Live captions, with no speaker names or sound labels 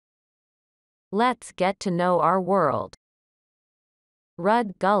Let's get to know our world.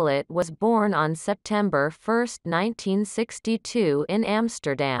 Ruud Gullit was born on September 1, 1962 in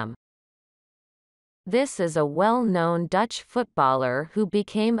Amsterdam. This is a well-known Dutch footballer who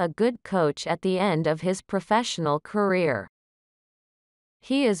became a good coach at the end of his professional career.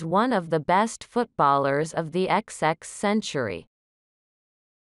 He is one of the best footballers of the XX century.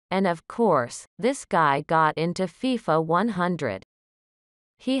 And of course, this guy got into FIFA 100.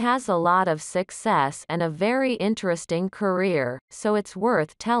 He has a lot of success and a very interesting career, so it's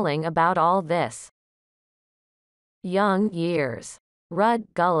worth telling about all this. Young years. Ruud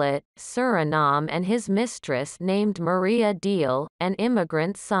Gullit, Suriname, and his mistress named Maria Deel, an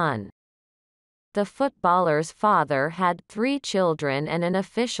immigrant son. The footballer's father had 3 children and an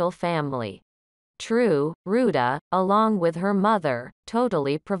official family. True, Ruud, along with her mother,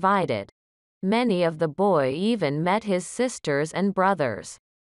 totally provided. Many of the boy even met his sisters and brothers.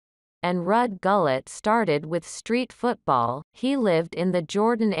 And Ruud Gullit started with street football. He lived in the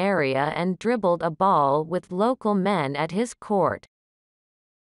Jordan area and dribbled a ball with local men at his court.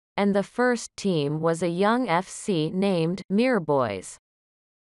 And the first team was a young FC named Mirboys.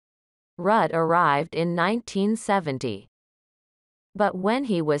 Ruud arrived in 1970. But when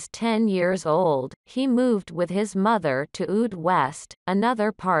he was 10 years old, he moved with his mother to Oud West,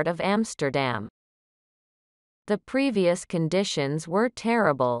 another part of Amsterdam. The previous conditions were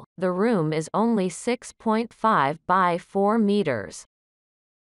terrible. The room is only 6.5 by 4 meters.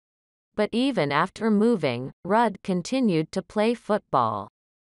 But even after moving, Ruud continued to play football.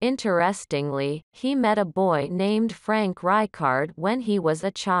 Interestingly, he met a boy named Frank Rijkaard when he was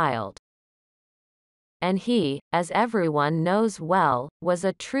a child. And he, as everyone knows well, was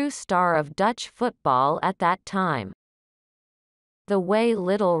a true star of Dutch football at that time. The way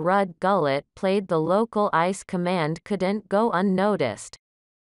little Ruud Gullit played the local ice command couldn't go unnoticed.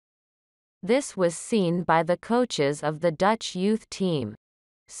 This was seen by the coaches of the Dutch youth team.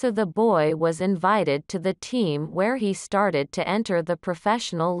 So the boy was invited to the team where he started to enter the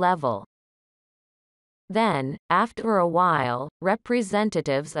professional level. Then, after a while,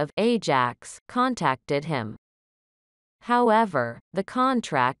 representatives of Ajax contacted him. However, the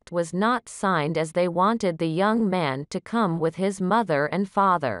contract was not signed as they wanted the young man to come with his mother and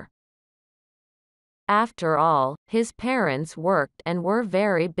father. After all, his parents worked and were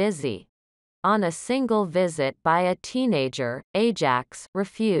very busy. On a single visit by a teenager, Ajax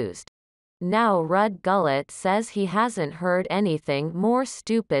refused. Now Ruud Gullit says he hasn't heard anything more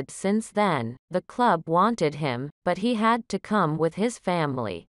stupid since then. The club wanted him, but he had to come with his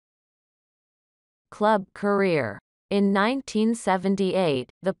family. Club career. In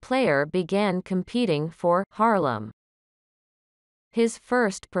 1978, the player began competing for Haarlem. His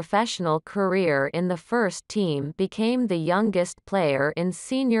first professional career in the first team became the youngest player in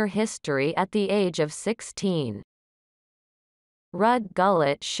senior history at the age of 16. Ruud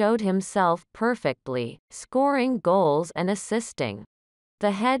Gullit showed himself perfectly, scoring goals and assisting.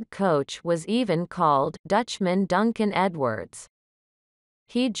 The head coach was even called Dutchman Duncan Edwards.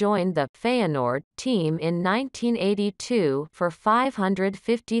 He joined the Feyenoord team in 1982 for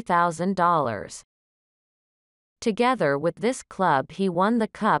 $550,000. Together with this club he won the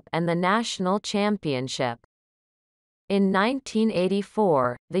cup and the national championship. In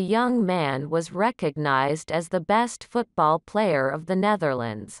 1984, the young man was recognized as the best football player of the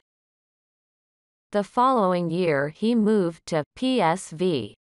Netherlands. The following year he moved to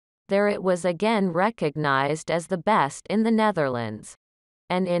PSV. There it was again recognized as the best in the Netherlands.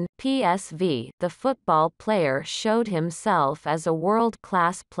 And in PSV, the football player showed himself as a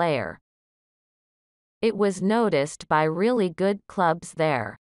world-class player. It was noticed by really good clubs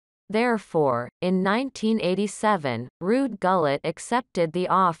there. Therefore, in 1987, Ruud Gullit accepted the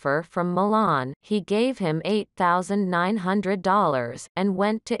offer from Milan. He gave him $8,900 and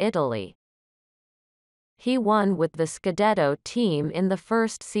went to Italy. He won with the Scudetto team in the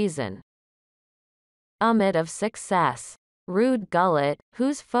first season. Amid of success, Ruud Gullit,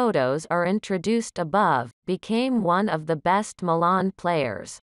 whose photos are introduced above, became one of the best Milan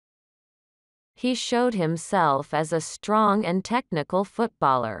players. He showed himself as a strong and technical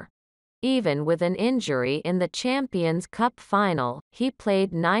footballer. Even with an injury in the Champions Cup final, he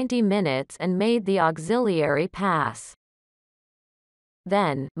played 90 minutes and made the auxiliary pass.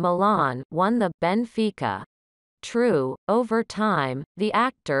 Then, Milan won the Benfica. True, over time, the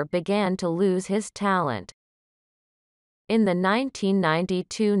actor began to lose his talent. In the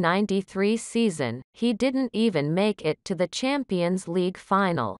 1992-93 season, he didn't even make it to the Champions League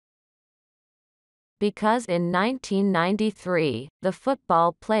final. Because in 1993, the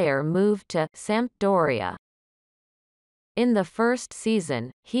football player moved to Sampdoria. In the first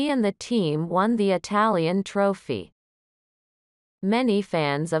season, he and the team won the Italian trophy. Many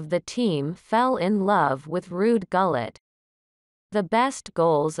fans of the team fell in love with Ruud Gullit. The best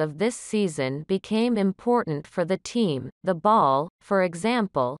goals of this season became important for the team. The ball, for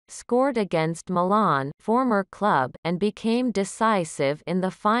example, scored against Milan, former club, and became decisive in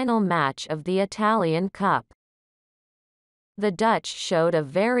the final match of the Italian Cup. The Dutch showed a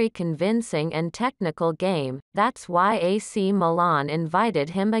very convincing and technical game, that's why AC Milan invited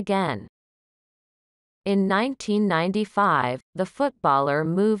him again. In 1995, the footballer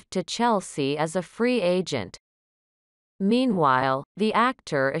moved to Chelsea as a free agent. Meanwhile, the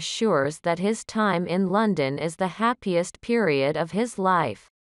actor assures that his time in London is the happiest period of his life.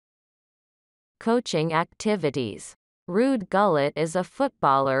 Coaching activities. Ruud Gullit is a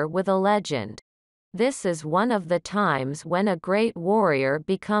footballer with a legend. This is one of the times when a great warrior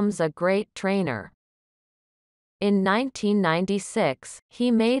becomes a great trainer. In 1996, he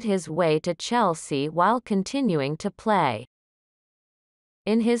made his way to Chelsea while continuing to play.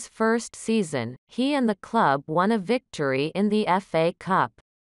 In his first season, he and the club won a victory in the FA Cup.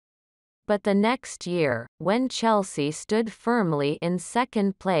 But the next year, when Chelsea stood firmly in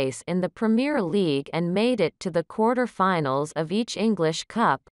second place in the Premier League and made it to the quarter-finals of each English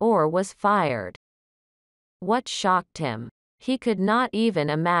Cup, Orr was fired. What shocked him? He could not even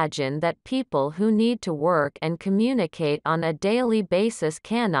imagine that people who need to work and communicate on a daily basis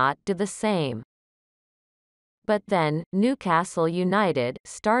cannot do the same. But then, Newcastle United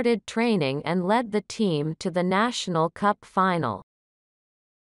started training and led the team to the National Cup final.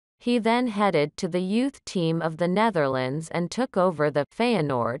 He then headed to the youth team of the Netherlands and took over the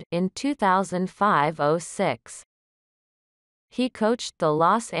Feyenoord in 2005-06. He coached the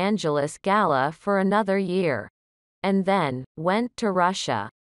Los Angeles Gala for another year. And then, went to Russia.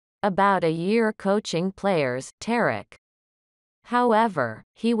 About a year coaching players, Tarek. However,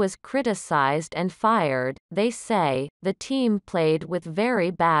 he was criticized and fired. They say, the team played with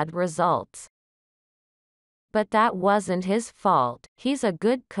very bad results. But that wasn't his fault. He's a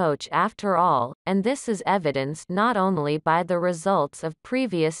good coach after all, and this is evidenced not only by the results of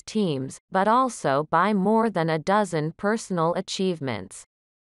previous teams, but also by more than a dozen personal achievements.